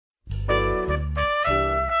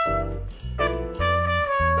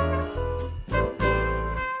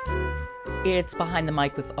It's Behind the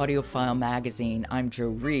Mic with AudioFile Magazine. I'm Jo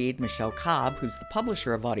Reed. Michelle Cobb, who's the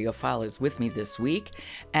publisher of AudioFile, is with me this week.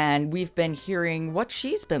 And we've been hearing what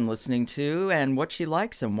she's been listening to and what she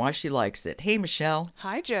likes and why she likes it. Hey, Michelle.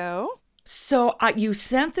 Hi, Jo. So you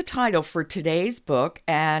sent the title for today's book,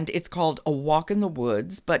 and it's called A Walk in the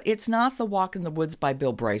Woods, but it's not The Walk in the Woods by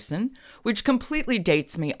Bill Bryson, which completely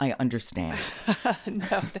dates me, I understand.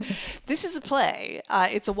 No, this is a play.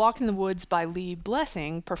 It's A Walk in the Woods by Lee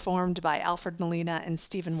Blessing, performed by Alfred Molina and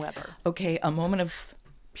Steven Weber. Okay, a moment of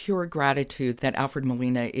pure gratitude that Alfred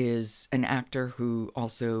Molina is an actor who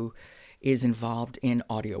also is involved in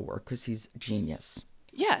audio work, because he's a genius.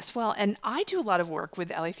 Yes, well, and I do a lot of work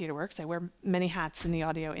with LA Theatre Works. I wear many hats in the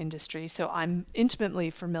audio industry, so I'm intimately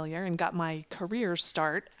familiar and got my career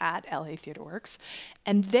start at LA Theatre Works.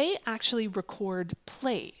 And they actually record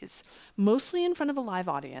plays, mostly in front of a live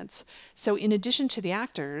audience. So in addition to the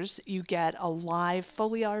actors, you get a live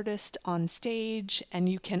Foley artist on stage, and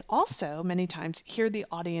you can also, many times, hear the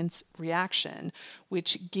audience reaction,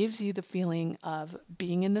 which gives you the feeling of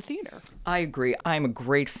being in the theater. I agree. I'm a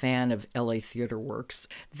great fan of LA Theatre Works.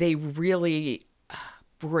 They really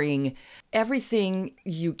bring everything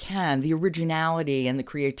you can, the originality and the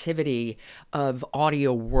creativity of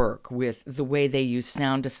audio work with the way they use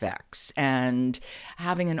sound effects. And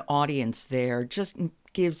having an audience there just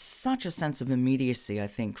gives such a sense of immediacy, I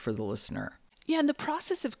think, for the listener. Yeah, and the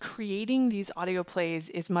process of creating these audio plays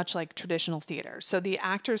is much like traditional theater. So the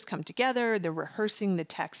actors come together, they're rehearsing the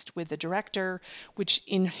text with the director, which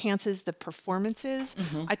enhances the performances.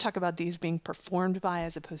 Mm-hmm. I talk about these being performed by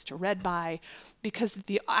as opposed to read by, because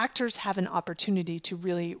the actors have an opportunity to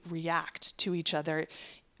really react to each other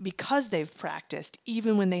because they've practiced,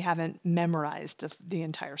 even when they haven't memorized the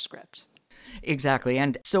entire script. Exactly.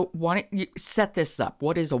 And so why don't you set this up?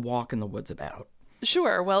 What is A Walk in the Woods about?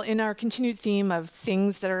 Sure. Well, in our continued theme of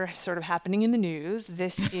things that are sort of happening in the news,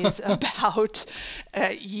 this is about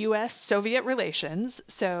U.S.-Soviet relations.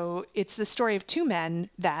 So it's the story of two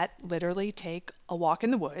men that literally take a walk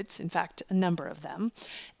in the woods, in fact, a number of them,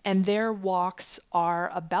 and their walks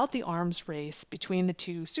are about the arms race between the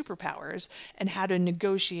two superpowers and how to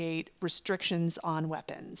negotiate restrictions on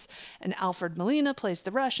weapons. And Alfred Molina plays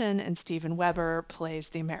the Russian and Steven Weber plays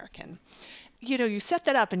the American. You know, you set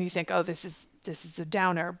that up and you think, oh, this is a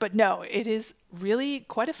downer. But no, it is really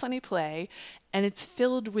quite a funny play, and it's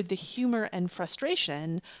filled with the humor and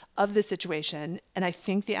frustration of the situation. And I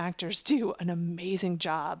think the actors do an amazing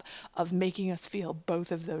job of making us feel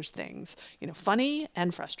both of those things, you know, funny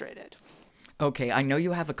and frustrated. Okay, I know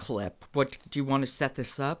you have a clip. What do you want to set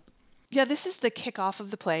this up? Yeah, this is the kickoff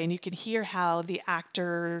of the play, and you can hear how the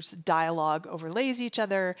actors' dialogue overlays each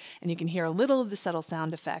other, and you can hear a little of the subtle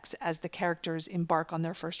sound effects as the characters embark on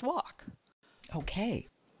their first walk. Okay.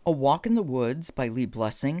 A Walk in the Woods by Lee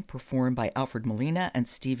Blessing, performed by Alfred Molina and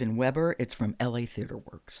Steven Weber. It's from LA Theatre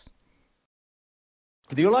Works.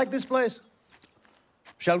 Do you like this place?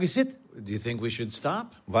 Shall we sit? Do you think we should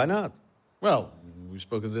stop? Why not? Well, we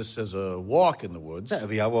spoke of this as a walk in the woods.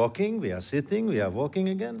 We are walking, we are sitting, we are walking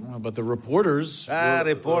again. Well, but the reporters...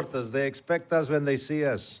 Reporters, they expect us when they see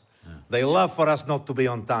us. Yeah. They love for us not to be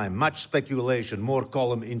on time. Much speculation, more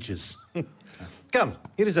column inches. Come,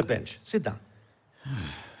 here is a bench. Sit down.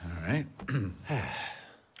 All right.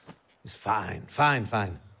 It's fine.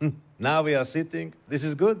 Now we are sitting. This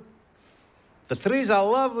is good. The trees are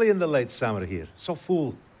lovely in the late summer here. So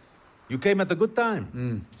full. You came at a good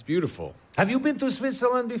time. It's beautiful. Have you been to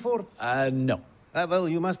Switzerland before? No. Well,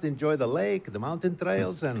 you must enjoy the lake, the mountain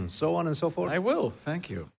trails, and so on and so forth. I will, thank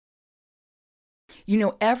you. You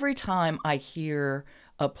know, every time I hear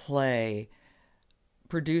a play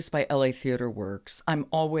produced by LA Theatre Works, I'm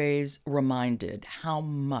always reminded how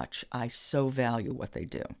much I so value what they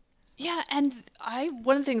do. Yeah, and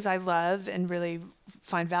one of the things I love and really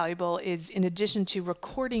find valuable is, in addition to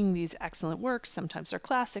recording these excellent works, sometimes they're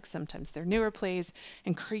classics, sometimes they're newer plays,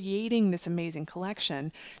 and creating this amazing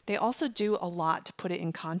collection, they also do a lot to put it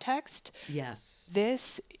in context. Yes.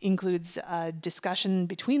 This includes a discussion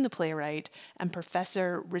between the playwright and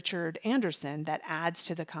Professor Richard Anderson that adds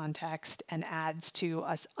to the context and adds to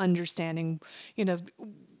us understanding, you know,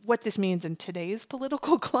 what this means in today's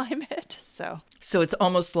political climate. So it's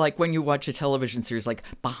almost like when you watch a television series, like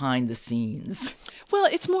behind the scenes. Well,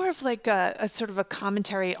 it's more of like a sort of a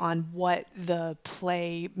commentary on what the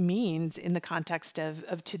play means in the context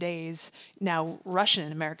of today's now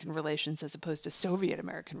Russian-American relations as opposed to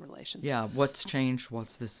Soviet-American relations. Yeah, what's changed,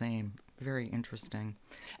 what's the same. Very interesting.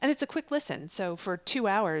 And it's a quick listen. So for 2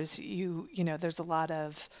 hours, you know, there's a lot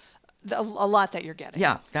that you're getting.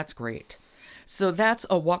 Yeah, that's great. So that's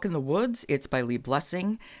A Walk in the Woods. It's by Lee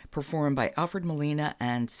Blessing, performed by Alfred Molina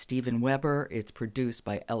and Steven Weber. It's produced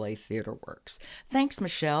by LA Theater Works. Thanks,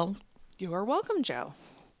 Michelle. You are welcome, Joe.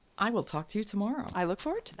 I will talk to you tomorrow. I look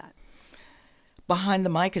forward to that. Behind the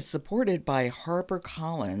Mic is supported by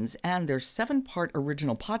HarperCollins and their 7-part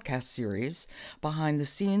original podcast series, Behind the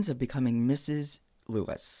Scenes of Becoming Mrs.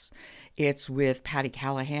 Lewis. It's with Patty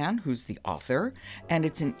Callahan, who's the author, and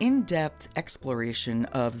it's an in-depth exploration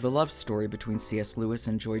of the love story between C.S. Lewis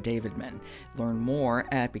and Joy Davidman. Learn more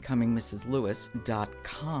at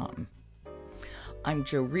becomingmrslewis.com. I'm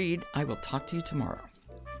Jo Reed. I will talk to you tomorrow.